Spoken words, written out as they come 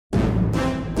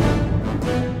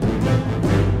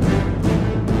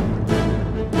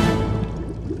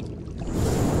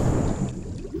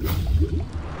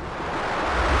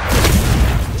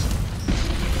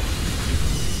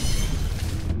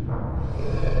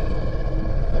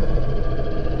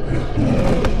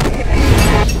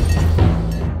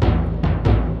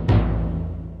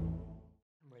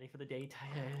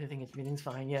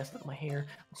everything's fine. Yes, look at my hair.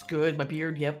 It's good. My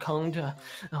beard, yep, combed. Oh,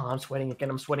 I'm sweating again.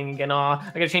 I'm sweating again. Oh,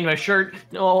 I gotta change my shirt.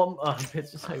 No,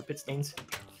 pit stains.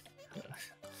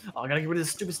 Oh, I gotta get rid of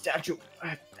this stupid statue.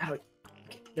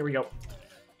 There we go.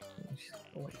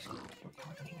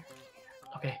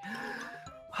 Okay.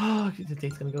 Oh, the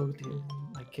date's gonna go. Dude.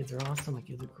 My kids are awesome. My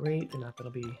kids are great. They're not gonna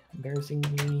be embarrassing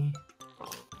me.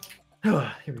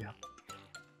 Here we go.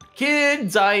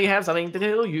 Kids, I have something to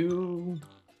tell you.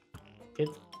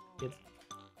 Kids.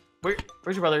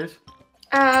 Where's your brothers?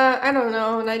 I don't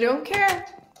know, and I don't care.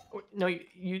 No,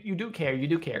 you do care. You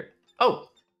do care. Oh.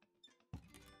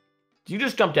 Did you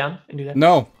just jump down and do that?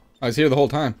 No, I was here the whole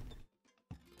time.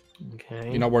 Okay.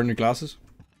 You're not wearing your glasses?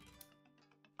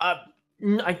 I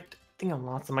think I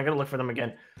lost them. I gotta look for them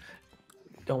again.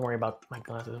 Don't worry about my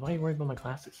glasses. Why are you worried about my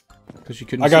glasses? Because you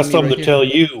couldn't. I got see me something right to here. tell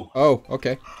you. Oh,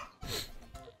 okay.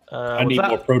 I need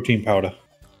more protein powder.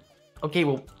 Okay,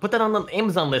 well, put that on the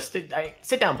Amazon list.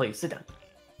 Sit down, please. Sit down.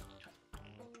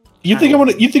 You think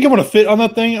I'm gonna fit on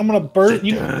that thing? I'm gonna burst.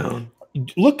 Sit down.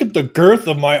 Look at the girth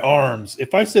of my arms.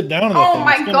 If I sit down on that thing, Oh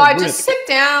my it's gonna god, rip. just sit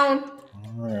down.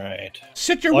 All right.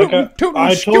 Sit your Like rootin' tootin'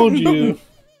 I told scootin' you. bootin'.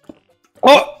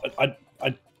 Oh,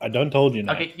 I done told you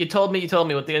now. Okay, you told me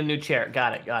with the new chair.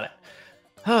 Got it.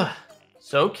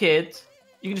 So, kids,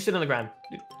 you can just sit on the ground.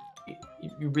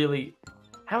 You really...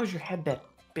 How is your head that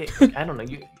big? I don't know.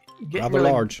 You get Rather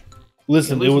really large.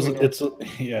 Listen,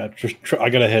 Yeah. I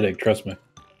got a headache. Trust me.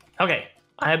 Okay,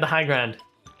 I have the high ground.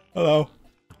 Hello.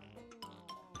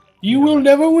 You will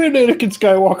never win, Anakin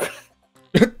Skywalker.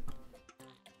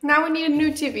 Now we need a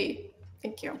new TV.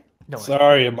 Thank you. No,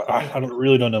 Sorry, I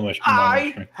really don't know much.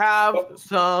 I have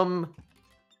some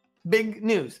big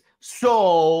news.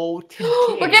 So today...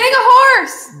 We're getting a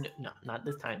horse! No, not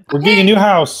this time. We're getting a new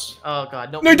house. Oh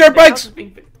god, no. No dirt bikes!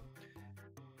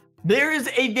 There is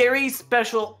a very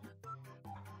special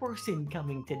person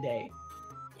coming today.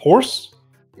 Horse?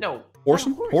 No.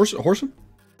 Horsem? not a horse. Horsem?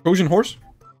 Trojan horse?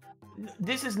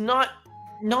 This is not...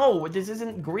 No, this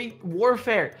isn't Greek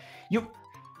warfare. You...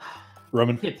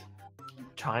 Roman. Kids,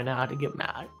 try not to get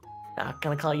mad. Not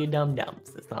gonna call you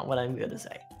dum-dums. That's not what I'm gonna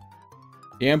say.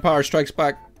 The Empire Strikes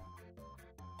Back.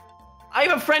 I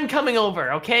have a friend coming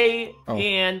over, okay? Oh.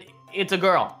 And it's a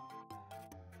girl.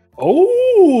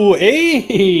 Oh,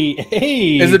 hey.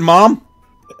 Is it Mom?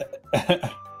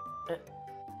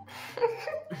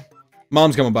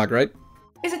 Mom's coming back, right?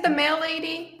 Is it the mail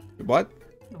lady? What?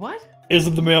 What? Is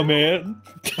it the mailman?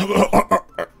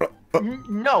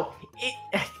 No.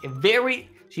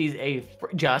 She's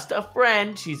just a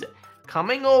friend. She's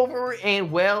coming over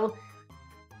and, well,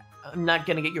 I'm not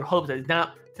gonna get your hopes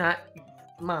up. It's not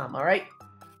Mom, all right?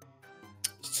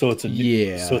 So it's a new,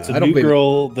 Yeah, So it's I a don't new blame-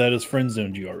 girl that has friend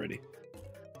zoned you already.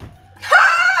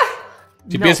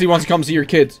 She No. basically wants to come see your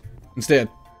kids instead.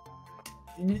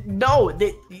 No,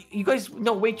 you guys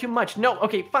know way too much. No,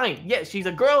 okay, fine. Yes, she's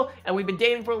a girl, and we've been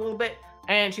dating for a little bit,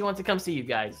 and she wants to come see you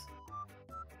guys.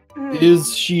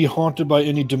 Is she haunted by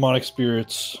any demonic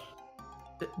spirits?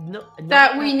 No,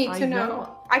 That we need I to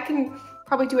know. I can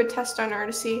probably do a test on her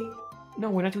to see. No,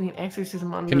 we're not doing an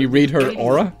exorcism on Can the you read her lady.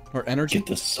 aura? Her energy? Get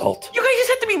the salt. You guys just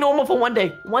have to be normal for one day.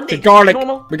 One day. The garlic.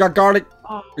 Normal. We got garlic.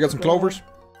 Oh, We got some God. clovers.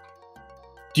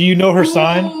 Do you know her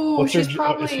sign? Ooh, What's her she's ge-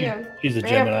 probably is she- a She's a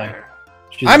Gemini. vampire.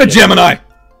 She's I'm a Gemini!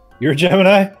 You're a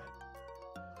Gemini?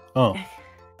 Oh.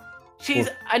 She's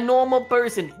a normal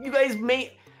person. You guys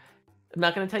may... I'm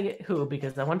not going to tell you who,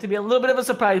 because I want it to be a little bit of a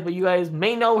surprise, but you guys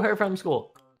may know her from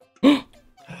school. You're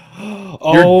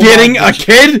Oh getting my a gosh.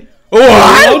 kid?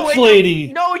 What? No, Lunch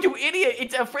lady. No, you idiot!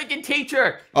 It's a freaking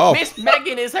teacher. Oh. Miss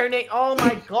Megan is her name. Oh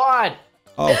my god.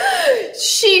 Oh,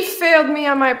 She failed me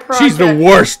on my project. she's the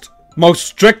worst, most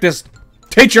strictest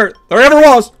teacher there ever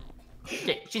was.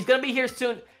 Okay, she's gonna be here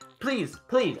soon. Please,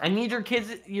 please, I need your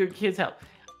kids' help.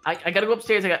 I gotta go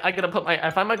upstairs. I gotta put I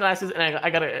find my glasses and I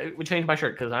gotta change my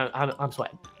shirt because I'm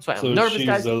sweating. So I'm nervous, she's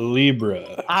guys. a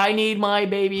Libra. I need my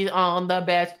babies on the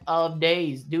best of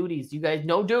duties. You guys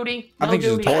know duty? I No think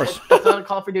she's a duty. Taurus. That's not a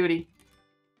call for duty.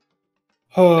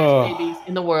 Best Oh. babies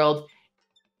in the world. All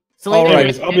Selena,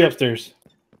 right, I'll be upstairs.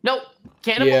 No,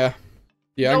 cannibal. Yeah,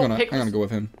 yeah, No, I'm pickles. gonna go with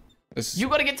him. This You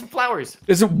gotta get some flowers.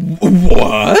 is it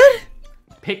what?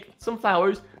 Pick some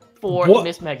flowers for What?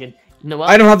 Miss Megan. You know what?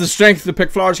 I don't have the strength to pick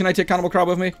flowers. Can I take Cannibal Crab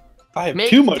with me? I have Make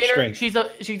too much dinner. strength.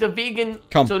 She's a vegan,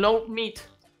 Come. so no meat.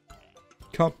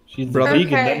 Come, She's brother.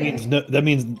 vegan. Okay. That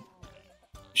means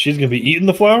she's gonna be eating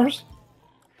the flowers.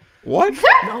 What?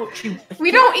 No,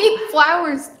 We don't eat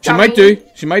flowers. She might do.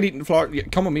 She might eat the flower. Yeah,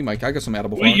 come with me, Mike. I got some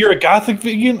edible flowers. Wait, you're a gothic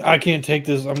vegan? I can't take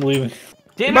this. I'm leaving.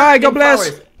 dinner Goodbye, God and bless.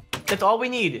 flowers. That's all we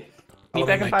need. Be Follow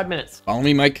back me, in Mike. 5 minutes. Follow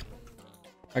me, Mike.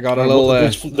 I got a little.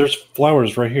 There's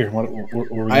flowers right here. What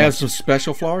are we I have some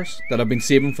special flowers that I've been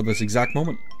saving for this exact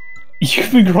moment.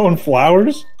 You've been growing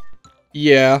flowers?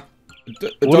 Yeah.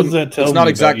 What does that tell me? It's not about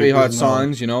exactly your how it personality?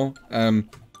 sounds, you know.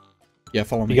 Yeah,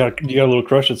 follow me. You got a little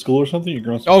crush at school or something? You're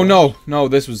growing. Oh no,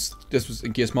 this was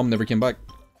in case Mum never came back.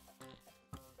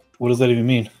 What does that even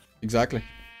mean? Exactly.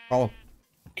 Follow.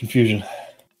 Confusion.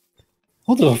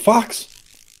 What the fox?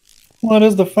 What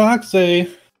does the fox say?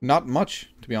 Not much,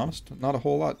 to be honest. Not a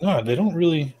whole lot. No, they don't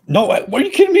really. No, what are you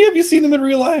kidding me? Have you seen them in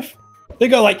real life? They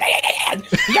go like.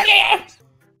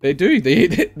 They do. They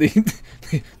Have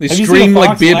you seen scream a like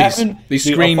fox babies. laughing? They See,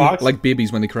 a scream fox? like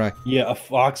babies when they cry. Yeah, a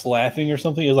fox laughing or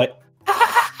something is like.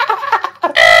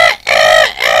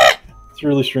 It's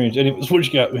really strange. Anyways, what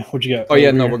you got? What you got? Oh yeah,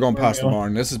 Over no, here. we're going Where past are we the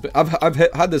barn. This is I've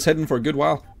had this hidden for a good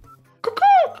while.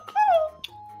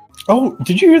 Oh,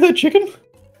 did you hear that chicken?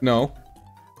 No.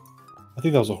 I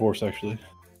think that was a horse, actually.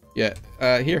 Yeah.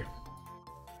 Here.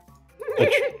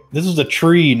 This is a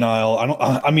tree, Niall.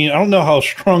 I don't know how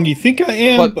strong you think I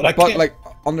am, but I can't. like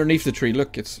underneath the tree,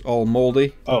 look, it's all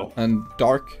moldy. Oh. And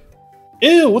dark.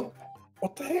 Ew!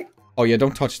 What the heck? Oh yeah,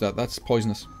 don't touch that. That's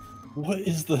poisonous. What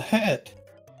is the hat?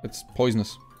 It's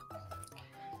poisonous.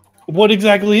 What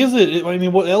exactly is it? I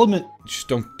mean, what element? Just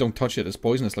don't touch it. It's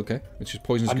poisonous. Okay, it's just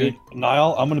poisonous. I mean,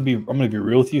 Niall, I'm gonna be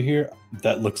real with you here.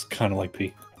 That looks kind of like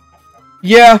pee.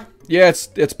 Yeah, it's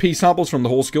pea samples from the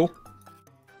whole school.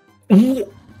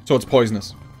 So it's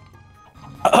poisonous.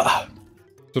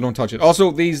 So don't touch it.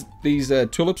 Also, these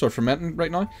tulips are fermenting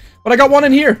right now. But I got one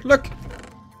in here. Look,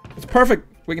 it's perfect.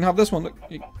 We can have this one. Look,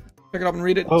 you pick it up and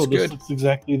read it. Oh, It's this good. looks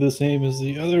exactly the same as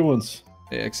the other ones.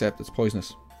 Yeah, except it's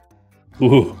poisonous.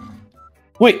 Ooh.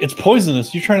 Wait, it's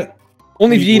poisonous. You're trying to.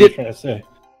 Only if you eat What are it. trying to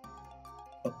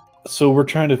say? So we're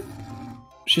trying to.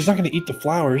 She's not going to eat the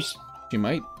flowers. She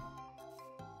might.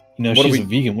 You know, What she's if a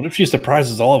vegan. What if she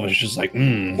surprises all of us? She's like, What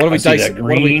if we I see dice that it?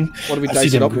 What if we I see dice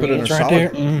it them up and put it in our greens right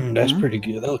salad? there. That's pretty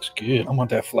good. That looks good. I want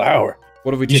that flower.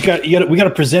 What if we We got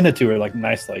to present it to her like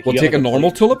nice, like. We'll you take got, a like,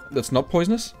 normal tulip that's not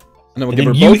poisonous, and then we'll And give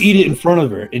then her you both. eat it in front of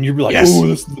her, and you'll be like, Yes. "Oh,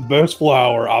 this is the best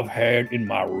flower I've had in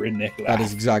my redneck life." That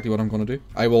is exactly what I'm going to do.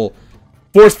 I will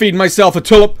force feed myself a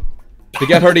tulip to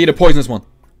get her to eat a poisonous one.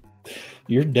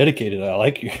 You're dedicated. I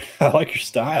like your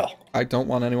style. I don't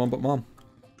want anyone but Mom.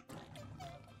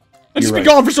 I've You're just been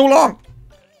right. gone for so long.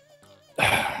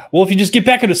 Well, if you just get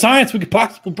back into science, we could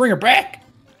possibly bring her back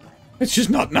It's just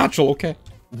not natural, okay?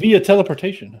 via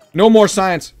teleportation. No more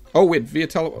science. Oh, wait, via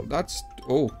tele... That's...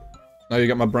 Oh. Now you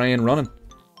got my brain running.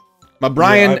 My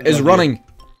brain I- is I- running.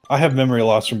 I have memory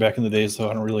loss from back in the days, so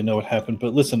I don't really know what happened.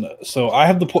 But listen, so I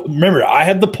have remember, I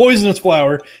have the poisonous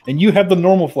flower, and you have the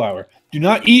normal flower. Do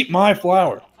not eat my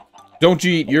flower. Don't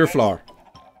you eat your flower.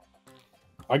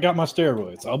 I got my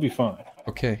steroids. I'll be fine.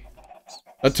 Okay.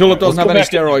 That tulip doesn't have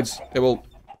let's any go steroids. It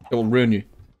will ruin you.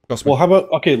 Trust me. Well, how about,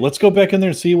 okay, let's go back in there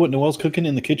and see what Noelle's cooking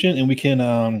in the kitchen, and we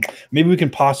can, maybe we can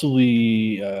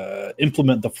possibly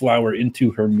implement the flour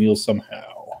into her meal somehow.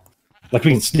 Like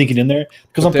we can sneak it in there,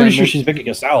 because I'm But pretty then sure we'll- she's making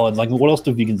a salad. Like, what else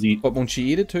do vegans eat? But won't she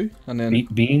eat it too? And then...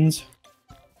 Eat beans?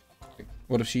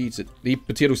 What if she eats it? Eat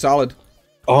potato salad.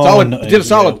 Oh, Salad, potato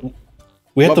salad.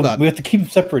 We have Love that. to have to keep them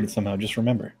separated somehow. Just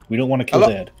remember, we don't want to kill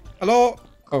Hello? Dad. Hello?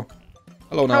 Oh.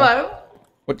 Hello now. Hello? What you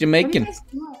What do you making? guys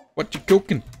want? What you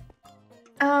cooking?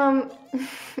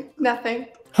 Nothing.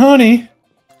 Honey,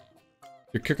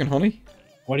 You're cooking honey?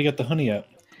 why do you got the honey out?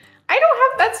 I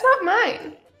don't have, that's not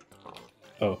mine.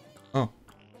 Oh, Oh.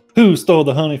 who stole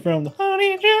the honey from the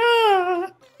honey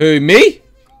jar? Who, me?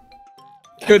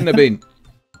 Couldn't have been.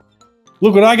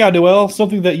 Look what I got, Noelle.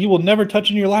 Something that you will never touch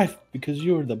in your life because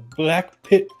you are the black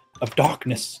pit of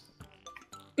darkness.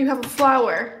 You have a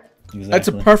flower. Exactly. That's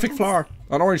a perfect flower.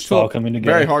 An orange all tulip. coming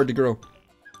together. Very hard to grow.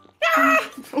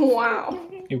 Wow.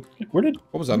 Hey, where did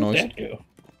What was that noise? that go?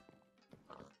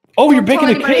 Oh, you're Don't tell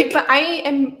baking a anybody, cake. But I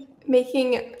am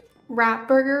making rat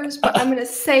burgers, but I'm gonna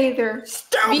say they're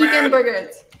vegan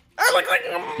burgers.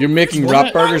 You're making What?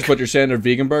 wrap burgers, but you're saying they're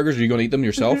vegan burgers. Are you going to eat them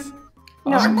yourself?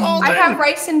 No, I have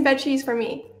rice and veggies for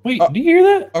me. Wait, do you hear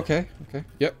that? Okay. Okay.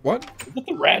 Yep. What? Is that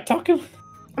the rat talking?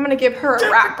 I'm gonna give her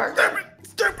a rat burger.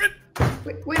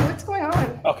 Wait, what's going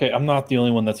on? Okay, I'm not the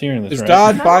only one that's hearing this, Is right?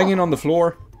 Dad No. banging on the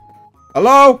floor?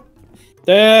 Hello?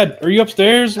 Dad, are you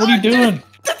upstairs? What are you doing?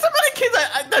 That's somebody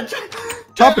kids.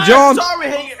 Papa John. Sorry,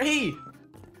 hey.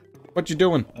 What you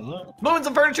doing? Hello? Moving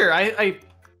some furniture.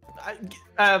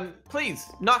 Please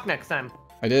knock next time.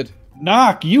 I did.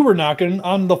 Knock! You were knocking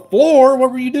on the floor.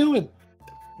 What were you doing?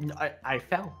 I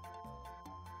fell.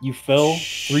 You fell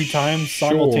 3 times Sure.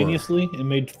 simultaneously and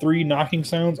made 3 knocking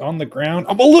sounds on the ground.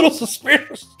 I'm a little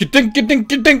suspicious. Get-dink, get-dink,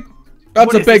 get-dink. That's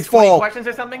What a is big this, 20 fall. Questions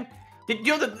or something? Did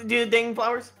you know the dang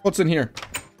flowers? What's in here?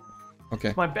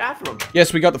 Okay. My bathroom.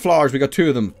 Yes, we got the flowers. We got 2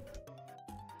 of them.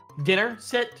 Dinner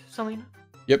set, Selena?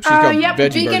 Yep, she's got Yep,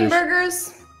 veggie vegan burgers.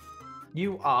 burgers.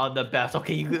 You are the best.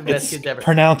 Okay, you the best It's kids ever.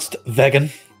 pronounced vegan.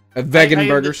 Vegan I-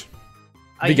 burgers.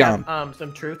 I Vegan. have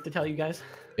some truth to tell you guys.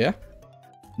 Yeah?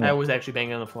 No. I was actually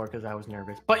banging on the floor because I was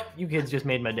nervous. But you kids just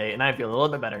made my day, and I feel a little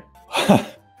bit better.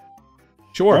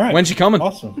 Sure. All right. When's she coming?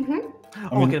 Awesome.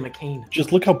 Oh, mean- look at a cane.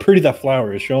 Just look how pretty that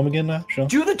flower is. Show him again now. Show 'em.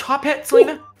 Do the top hat,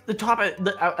 Selena? The top hat,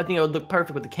 I think it would look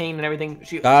perfect with the cane and everything.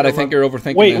 Dad, I think you're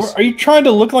overthinking Wait, this. are you trying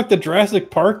to look like the Jurassic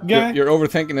Park guy? You're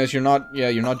overthinking this. You're not. Yeah,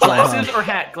 you're not John Glasses Hamm. or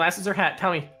hat? Glasses or hat?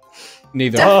 Tell me.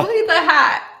 Neither. Definitely the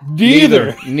hat.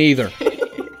 Neither. Neither.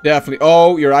 Definitely.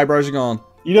 Oh, your eyebrows are gone.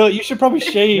 You know, you should probably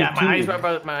shave. Yeah, my too.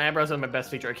 eyebrows are my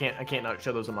best feature. I can't not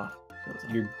show those off.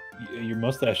 Your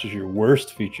mustache is your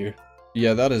worst feature.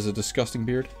 Yeah, that is a disgusting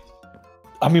beard.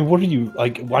 I mean, what are you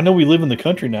like? I know we live in the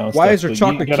country now. and Why stuff, is there but you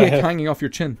chocolate gotta cake have- hanging off your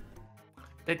chin?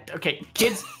 Okay,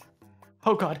 kids.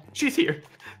 Oh God, she's here.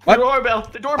 What? The doorbell.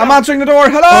 The doorbell. I'm answering the door.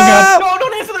 Hello. God. No,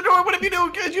 don't answer the door. What if you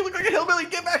do? Kids, you look like a hillbilly.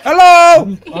 Get back.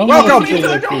 Hello. I'm Welcome. not sure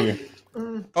that's here.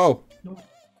 Oh.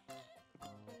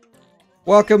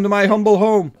 Welcome to my humble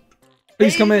home.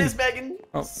 Please Hey, come in. Miss Megan.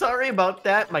 Oh. Sorry about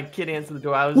that. My kid answered the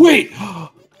door. I was. Wait.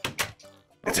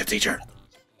 It's a teacher.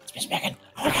 Miss Megan.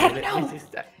 No.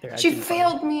 She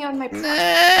failed me on my.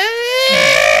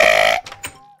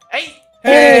 Hey,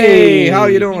 Hey, how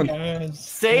you doing? guys.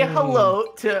 say hello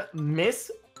to Miss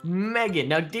Megan.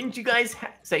 Now, didn't you guys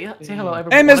say hello,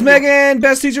 everyone? Hey, Miss Megan,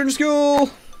 best teacher in school.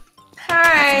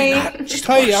 Hi.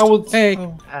 Hey, I was. Hey.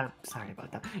 Oh. Sorry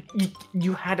about that.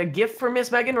 You had a gift for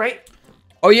Miss Megan, right?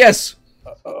 Oh yes.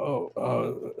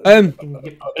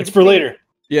 It's for later.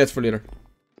 Yeah, it's for later.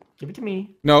 Give it to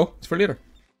me. No, it's for later.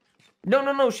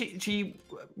 No. She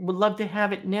would love to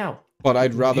have it now. But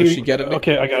I'd rather she get it.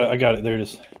 Okay, I got it. There it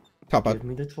is. Top out. Give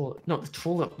me the tulip. No, the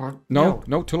tulip.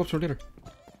 No, tulips for later.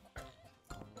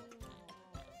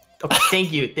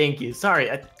 Okay, thank you. Sorry,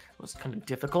 it was kind of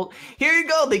difficult. Here you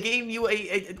go. They gave you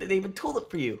they have a tulip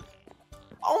for you.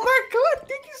 Oh my God!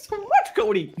 Thank you so much,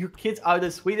 Cody. Your kids are the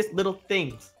sweetest little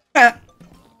things.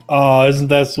 Oh, isn't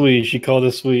that sweet? She called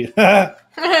us sweet.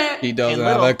 He doesn't And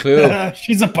have little. a clue.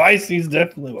 She's a Pisces,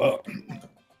 definitely. Well,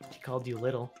 She called you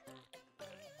little.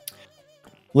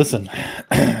 listen.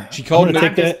 She called I'm me. gonna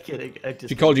I'm take just that. kidding.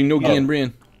 She called you no gay and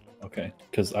brain. Okay,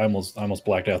 because I almost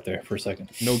blacked out there for a second.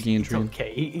 No gay and It's train.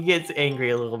 okay. He gets angry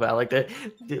a little bit. I like to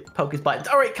poke his buttons.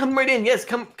 All right, come right in. Yes,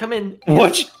 come in.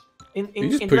 What? You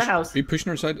Into just the house. Are you pushing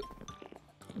her aside?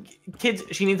 Kids,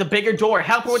 she needs a bigger door.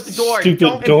 Help her with the door. Stupid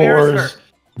Don't embarrass doors.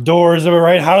 her. Doors, am I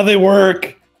right? How do they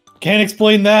work? Can't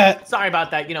explain that. Sorry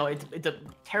about that. You know, it's a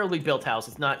terribly built house.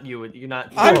 It's not you. You're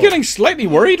not. I'm getting slightly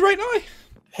worried right now.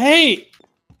 Hey,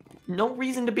 No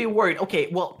reason to be worried. Okay,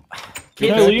 well,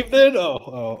 can I kids, leave then?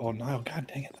 Oh no! God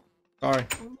dang it! Sorry.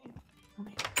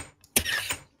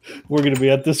 We're gonna be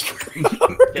at this.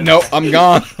 No, I'm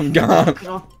gone. I'm gone.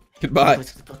 No, Goodbye.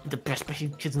 the best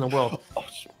kids in the world.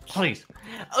 Please.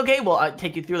 Okay, well, I'll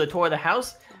take you through the tour of the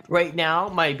house. Right now,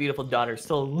 my beautiful daughter,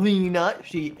 Selena,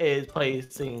 she is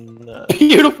placing the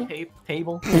Beautiful.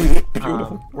 table.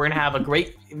 We're gonna have a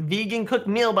great vegan cooked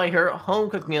meal by her. Home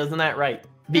cooked meal, isn't that right?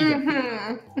 Vegan.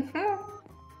 Mm-hmm.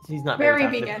 She's not Very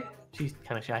talkative. vegan. She's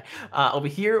kind of shy. Over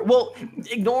here, well,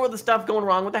 ignore the stuff going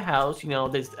wrong with the house. You know,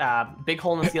 there's big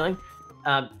hole in the ceiling.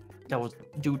 That was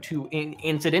due to an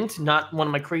incident, not one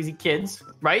of my crazy kids,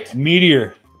 right?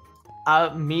 Meteor.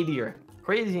 A meteor.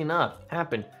 Crazy enough,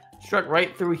 happened. Struck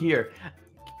right through here.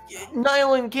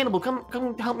 Niall and Cannibal, come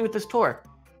help me with this tour.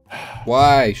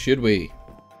 Why should we?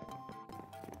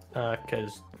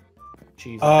 Cause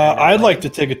she's. I'd like to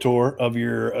take a tour of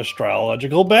your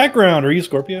astrological background. Are you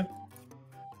Scorpio?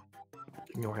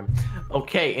 Ignore him.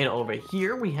 Okay, and over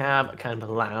here we have kind of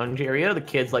a lounge area. The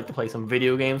kids like to play some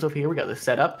video games over here. We got this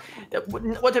set up.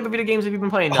 What type of video games have you been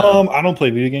playing now? I don't play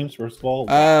video games. First of all,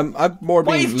 I've more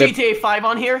Why been. is GTA 5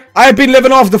 on here? I've been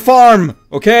living off the farm.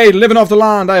 Okay, living off the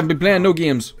land. I haven't been playing no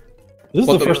games. this is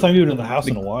Well, the first time you've been in the house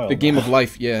in a while. The game of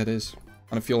life. Yeah, it is.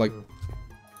 And I feel like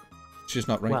it's just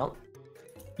not right. Well,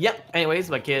 yep. Anyways,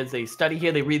 my kids, they study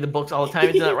here. They read the books all the time.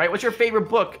 Isn't that right? What's your favorite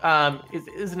book?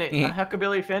 Isn't it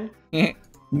Huckleberry Finn?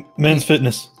 Men's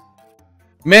fitness.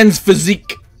 Men's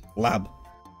physique lab.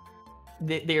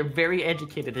 They are very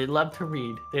educated. They love to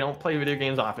read. They don't play video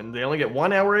games often. They only get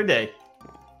 1 hour a day.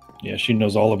 Yeah, she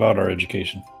knows all about our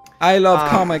education. I love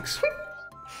comics.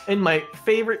 And my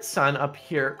favorite son up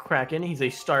here, Kraken. He's a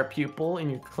star pupil in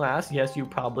your class. Yes, you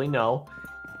probably know.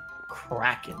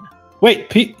 Kraken. Wait,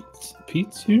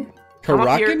 Pete's here? Come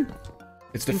up here. Karakin?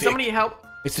 It's the Can fake. somebody help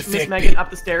It's the Miss fake. Megan up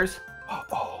the stairs?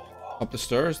 Oh, Up the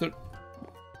stairs. There.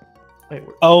 Wait,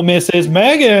 Oh, Mrs.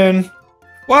 Megan.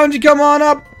 Why don't you come on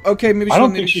up? Okay, maybe she I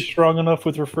don't need think to- she's strong enough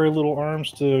with her furry little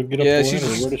arms to get up Yeah, the she's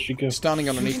ladder. Where does she go? standing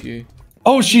underneath you.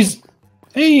 Oh, she's.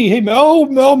 Hey, oh,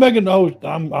 no, Megan. Oh,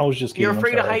 I was just kidding. You're I'm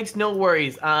afraid of sorry. heights? No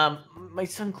worries. My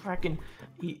son Kraken,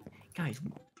 guys,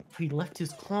 he left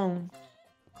his clone.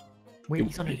 Wait,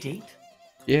 he's on a date?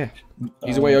 Yeah,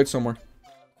 he's away out somewhere.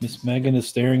 Miss Megan is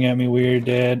staring at me weird,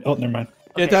 Dad. Oh, never mind.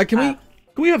 Yeah, Dad, can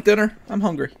we have dinner? I'm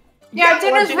hungry. Yeah,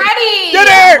 dinner's ready.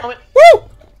 Dinner!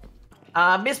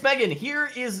 Woo! Miss Megan,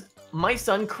 here is my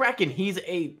son Kraken. He's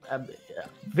a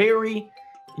very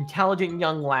intelligent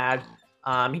young lad.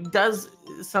 He does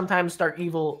sometimes start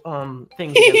evil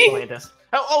things against Atlantis.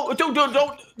 Oh, don't.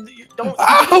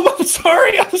 Oh, I'm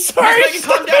sorry. Miss Megan,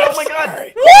 calm down. Oh my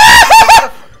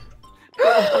God.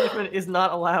 Punishment is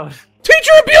not allowed.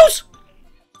 Teacher abuse!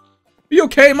 You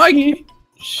okay, Mike?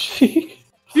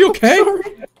 You okay?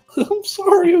 I'm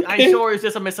sorry. Okay. I'm sure it's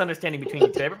just a misunderstanding between you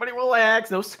two. Everybody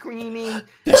relax. No screaming.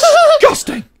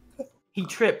 Disgusting! He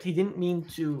tripped. He didn't mean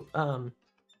to.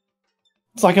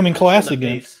 It's like I'm in class the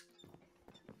again. face.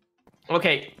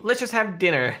 Okay, let's just have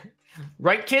dinner.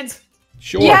 Right, kids?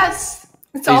 Sure. Yes.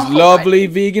 It's all These lovely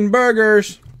vegan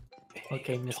burgers.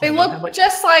 Okay, Miss They Megan, how look about-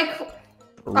 just like.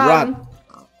 Rat.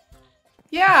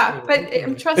 Yeah, but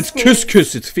trust It's me.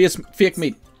 couscous. It's fake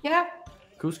meat. Yeah.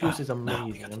 Couscous is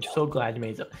amazing. I'm so glad you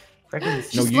made it. Kraken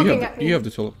is No, She's you looking have at me. you have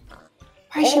the tulip.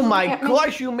 Why is she Oh my looking at me?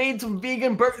 gosh, you made some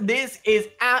vegan burger. This is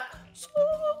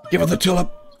Give her the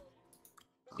tulip.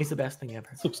 It's the best thing ever.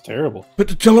 This looks terrible. Put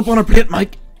the tulip on her plate,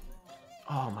 Mike.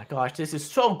 Oh my gosh, this is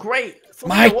so great. So,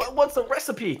 Mike. what's the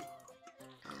recipe?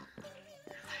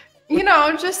 You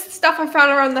know, just stuff I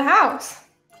found around the house.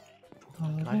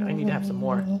 I need to have some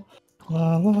more.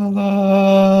 La, la,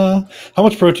 la. How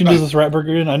much protein does this rat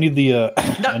burger in? I need the.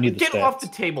 No, I need the get stats. off the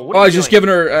table. What Oh, are I you was just doing?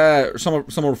 giving her some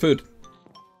of her food.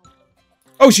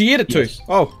 Oh, she ate it too. Yes.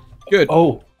 Oh, good.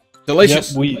 Oh,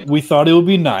 Delicious. Yep, we thought it would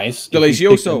be nice. if we picked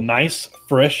Delicioso. a nice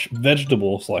fresh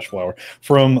vegetable / flour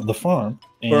from the farm,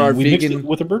 and For our we mixed vegan- it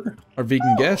with a burger. Our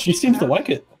vegan guest. She seems to like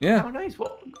it. Yeah. Oh, nice.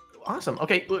 Well, awesome.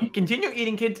 Okay, well, continue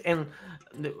eating, kids. And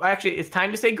actually, it's time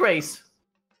to say grace.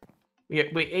 We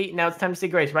ate. Now it's time to say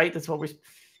grace, right? That's what we're.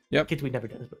 Yep. Kids, we never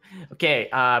done this. But... Okay.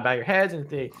 Bow your heads and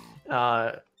say,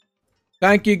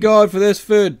 Thank you, God, for this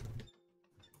food.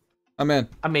 Amen.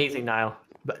 amazing, Niall.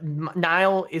 But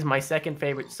Niall is my second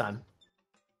favorite son.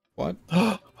 What?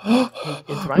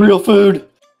 It's right. Real food.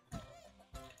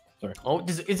 Oh,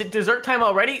 is it dessert time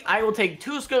already? I will take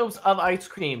 2 scoops of ice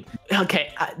cream.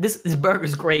 Okay, this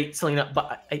burger's great, Selena,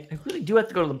 but I really do have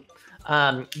to go to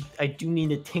the. I do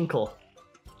need a tinkle.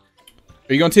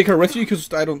 Are you gonna take her with you?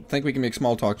 Because I don't think we can make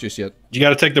small talk just yet. You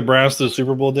got to take the Browns to the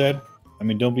Super Bowl, Dad. I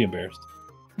mean, don't be embarrassed.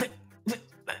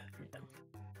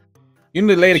 You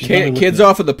need to lay the She's not with kids me.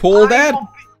 off at the pool, Dad.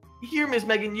 Here, Miss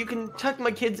Megan, you can tuck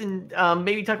my kids and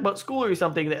maybe talk about school or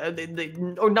something.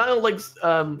 Or Niall likes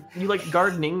you like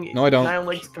gardening. No, I don't. Niall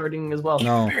likes gardening as well.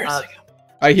 No, Uh,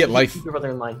 I hate life. Keep your brother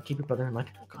in line. Keep your brother in line.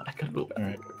 Oh, God, I gotta move. All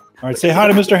right. All right. Say hi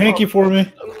to Mr. Hanky for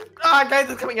me. Ah, guys,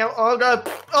 it's coming out. Oh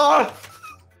God. Oh.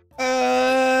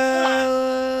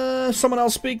 Someone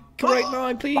else speak right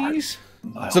now, please.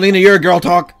 Selena, you're a girl.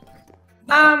 Talk.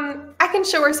 I can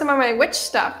show her some of my witch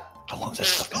stuff. How long is that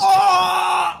stuff gonna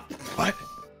What? take?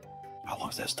 How long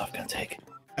is that stuff gonna take?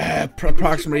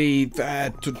 Approximately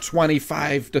to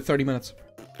 25 to 30 minutes.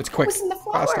 It's quick. What's in the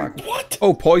Fast flour? talk. What?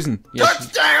 Oh, poison. Yeah,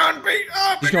 Touchdown, beat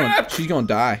up. she's gonna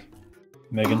die.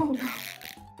 Megan, Oh,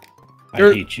 I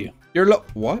You're- hate you. You're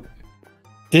what?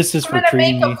 This is I'm for gonna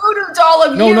treating make a me. voodoo doll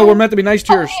of you. No, we're meant to be nice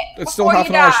to yours. Okay, It's still before half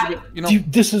you an hour. die. You know.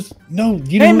 Dude, this is no.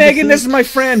 You know Hey, who Megan, this is is my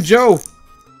friend Joe.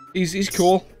 He's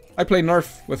cool. I play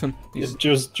Nerf with him. It's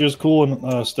just cool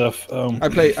and stuff. I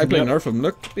play yep. Nerf with him.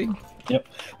 Look, big. Yep.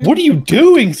 What are you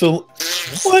doing? So,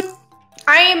 what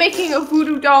I am making a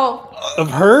voodoo doll. of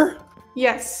her?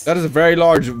 Yes. That is a very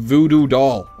large voodoo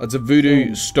doll. That's a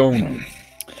voodoo stone.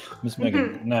 Miss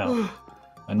Megan. Now,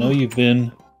 I know you've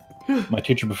been my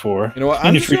teacher before. You know what? and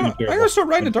I'm you're just treating gonna, me I'm gonna terrible. start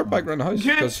riding a dirt bike around the house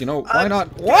Yeah, because you know why not?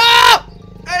 Whoa!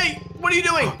 Hey, what are you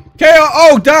doing? Okay.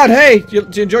 Oh, Dad. Hey, do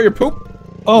you enjoy your poop?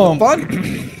 Oh, Fun?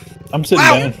 I'm sitting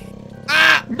Ow. down.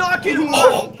 Knock it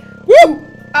off. Woo!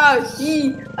 Oh,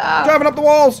 gee. Driving up the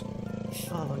walls.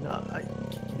 Oh no!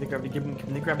 They grab me.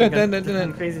 They grab Dun, me. dun, They're dun, going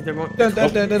dun. crazy. They're going. Dun,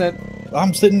 dun, dun, dun, dun.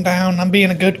 I'm sitting down. I'm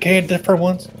being a good kid for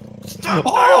once. Stop!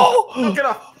 Oh! Knock it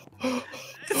off.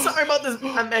 Sorry about this,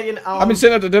 Megan. I've been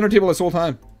sitting at the dinner table this whole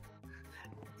time.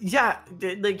 Yeah,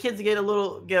 the kids get a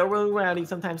little rowdy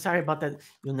sometimes. Sorry about that.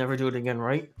 You'll never do it again,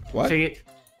 right? What? Say it.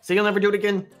 Say you'll never do it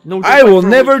again. No. I will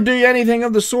never do anything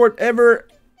of the sort ever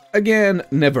again.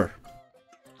 Never.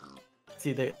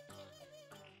 see the.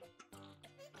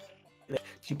 Did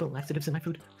you put laxatives in my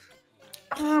food?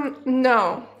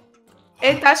 No.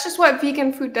 That's just what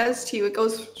vegan food does to you. It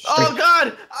goes straight. Oh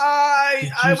God!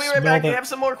 I'll be right smell back. I that? have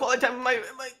some more quality time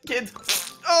with my kids.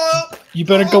 Oh. You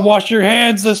better go wash your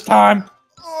hands this time.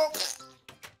 Oh.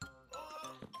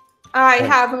 I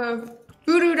have a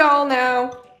voodoo doll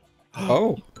now.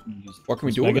 Oh, what can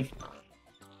we do with it?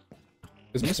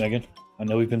 Isn't this? Megan, I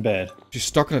know we've been bad. She's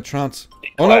stuck in a trance.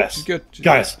 Oh no, she's good. She's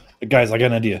Guys, I got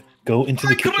an idea. Go into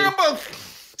the kitchen.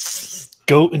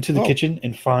 Go into the kitchen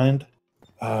and find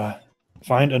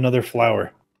another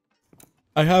flower.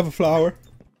 I have a flower.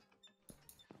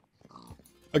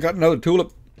 I got another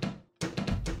tulip.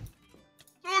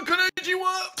 Oh, can I get you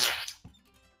up?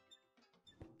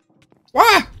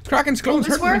 Wah! Kraken's Will clothes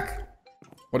this hurting me. work?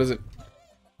 What is it?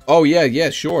 Oh yeah,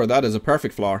 sure. That is a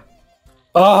perfect flower.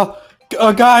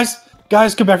 Guys,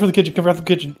 come back from the kitchen. Come back from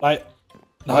the kitchen.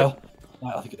 Niall,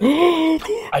 I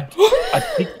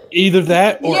think either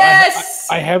that or Yes!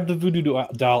 I have the voodoo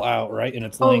doll out, right? And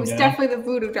it's Oh, laying it's down. definitely the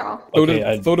voodoo doll. Throw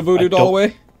Okay, the voodoo doll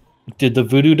away. Did the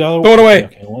voodoo doll? Throw it away.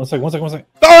 Okay, one second. Throw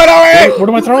it away! Where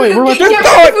do I throw it? Where do I throw Get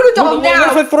it? rid of the voodoo doll What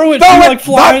if now! I throw it? Throw She, it like,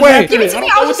 flies that way. after Give it it. to I me,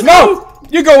 don't I'll know just No!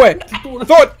 move. You go away!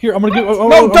 Throw it! Here, I'm gonna give.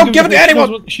 No, don't give it to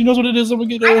anyone. She knows what it is. I'm gonna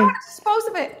get I know it. how to dispose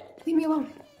of it. Leave me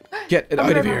alone. Get it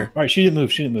out of here. All right, she didn't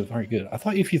move. All right, good. I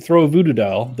thought if you throw a voodoo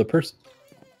doll, the person.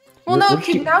 Well, no, Where'd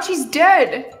she- now she's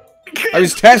dead. I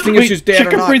was testing if she's dead check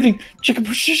or her not. breathing. Check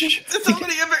her. Shh. Can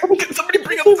somebody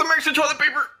bring up some extra toilet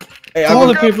paper? Hey,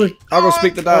 Toilet paper. I'll go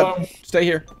speak to Dad. Stay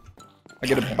here. I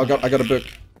got a book.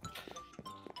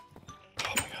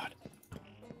 Oh my god.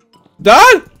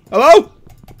 Dad? Hello?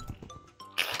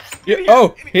 Yeah,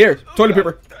 oh, here. Toilet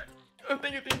paper. Oh,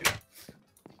 thank you.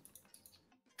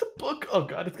 The book. Oh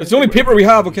God, It's the only paper we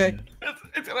have, okay?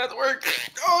 It's gonna have to work.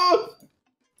 Oh.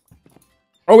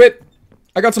 Oh, wait.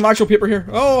 I got some actual paper here.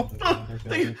 Oh. Oh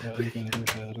god.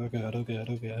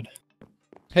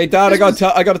 Hey, Dad, I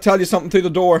gotta tell you something through the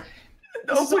door.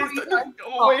 No, please don't go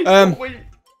away. Um, Go away.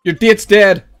 Your date's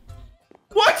dead.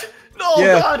 What? No,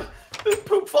 Yeah. God. There's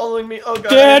poop following me. Oh God.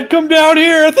 Dad, come down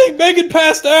here. I think Megan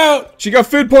passed out. She got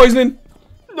food poisoning.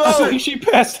 I No. think she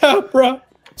passed out, bro.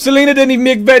 Selena didn't even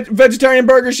make vegetarian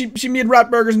burgers. She made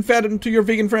rat burgers and fed them to your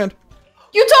vegan friend.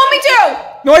 You told me to!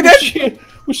 No, I did.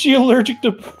 Was she allergic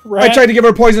to I rats? tried to give her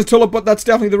a poisonous tulip, but that's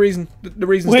definitely the reason. The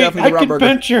reason's Wait, definitely I the rat can burger.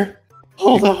 bench her.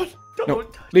 Hold on. No,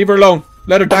 leave her alone.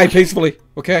 Let her die peacefully.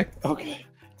 Okay. Okay.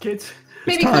 Kids.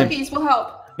 Maybe time. cookies will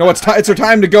help. No, it's her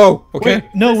time to go. Okay. Wait,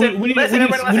 no, Listen, we need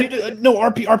listen. no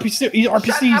RPC,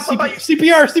 Shut up,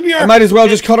 CPR. I might as well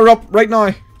just cut her up right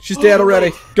now. She's dead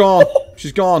already. Gone.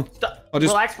 She's gone. Stop. I'll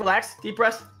just- Relax. Deep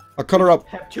breath. I'll cut her up.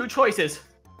 Have two choices.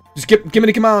 Just give me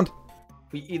the command.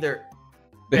 We either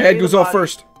The bury head goes off body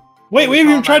first. Wait, we We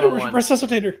haven't even call tried to 911.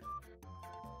 resuscitate her.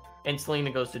 and Selena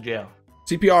goes to jail.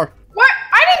 CPR. What?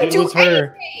 I It didn't do was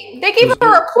her. anything. They gave her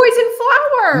a poison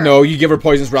flower. No, you give her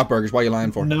poisonous rat burgers. Why are you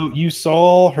lying for? No, you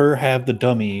saw her have the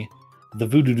dummy, the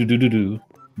voodoo.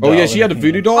 Oh yeah, she had a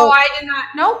voodoo Oh, doll. I did not.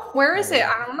 Nope. Where is it?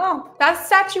 I don't know. That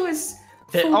statue is.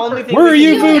 The full only of- thing Where are we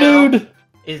you can do now voodooed?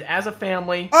 is as a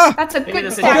family Ah! That's a Maybe good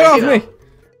this is Get how off you statue. me!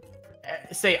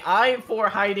 say I for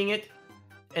hiding it,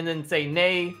 and then say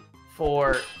nay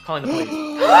for calling the police.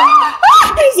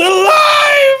 She's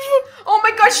alive! Oh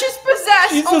my gosh, she's possessed.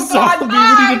 She's oh a zombie.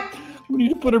 God, We need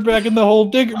to put her back in the hole.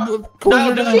 Dig her. Close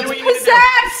her no, down. do she's what you need to do.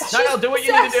 possessed. No, do what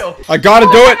you need to do. I gotta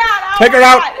Oh do my it. God, oh Take her my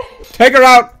out. God. Take her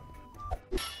out.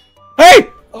 Hey!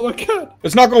 Oh my god.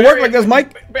 It's not gonna work like this,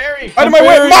 Mike. Barry. Out of my way,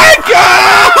 Barry. Mike!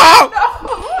 Ah!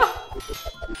 No.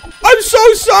 I'm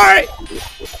so sorry.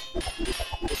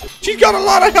 She's got a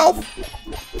lot of health.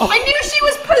 I knew she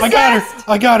was possessed.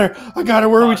 I got her.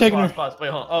 Where are we taking her? Pause. Wait,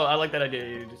 hold on. Oh, I like that idea.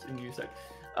 You just give me a sec.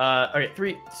 Okay,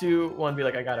 3, 2, 1. Be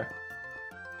like, I got her.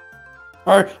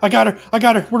 All right, I got her.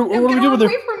 What do we Get do with her?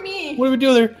 away from me. What do we do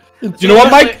with her? Do you know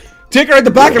what, Mike? Take her at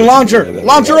the back and launch her.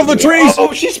 Launch her over the trees.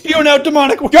 Oh, she's spewing out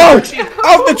demonic. Go!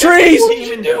 Off the trees!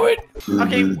 Even do it.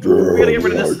 Okay, we gotta get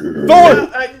rid of this. Throw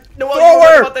her! No, Throw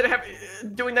her! about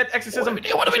that, doing that exorcism.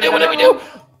 What do we do?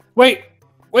 Wait.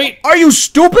 Are you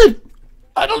stupid?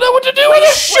 I don't know what to do with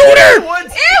it. Shoot her! Ew,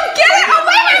 get it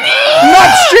away from me. Not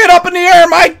shit up in the air,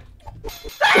 Mike!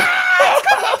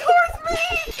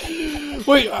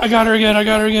 Wait, I got her again.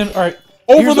 All right.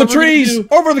 Over Here's the what we're gonna trees! do.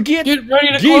 Over the gate! Get ready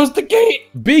to Gate. close the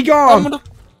gate. Be I'm gone! gonna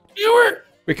do her.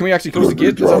 Wait, can we actually close the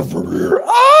gate?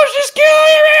 Oh, she's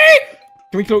killing me.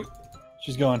 Can we close?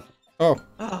 She's gone. Oh,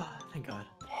 Oh, thank God.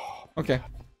 okay.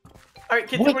 All right,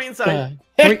 kids, What everybody inside.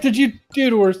 the heck did you do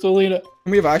to her, Selena?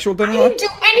 Can we have actual I dinner didn't now?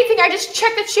 do anything. I just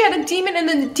checked that she had a demon, and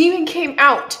then the demon came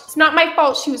out. It's not my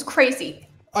fault. She was crazy.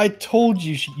 I told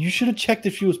you, you should have checked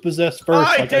if she was possessed first.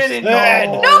 I like didn't said.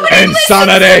 know. Nobody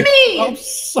Insanity. listens to me. I'm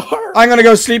sorry. I'm gonna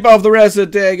go sleep off the rest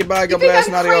of the day. Goodbye, You God think bless,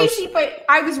 I'm adios. crazy, but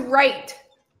I was right.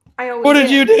 I always What did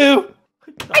you do?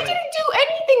 I didn't do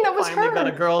anything that was Finally got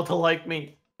a her. girl to like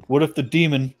me. What if the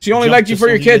demon? She only jumped liked you to for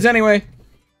your Selena? kids anyway.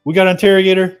 We got to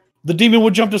interrogate her. The demon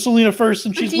would jump to Selena first,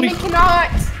 and The she's demon weak.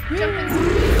 cannot jump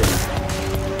into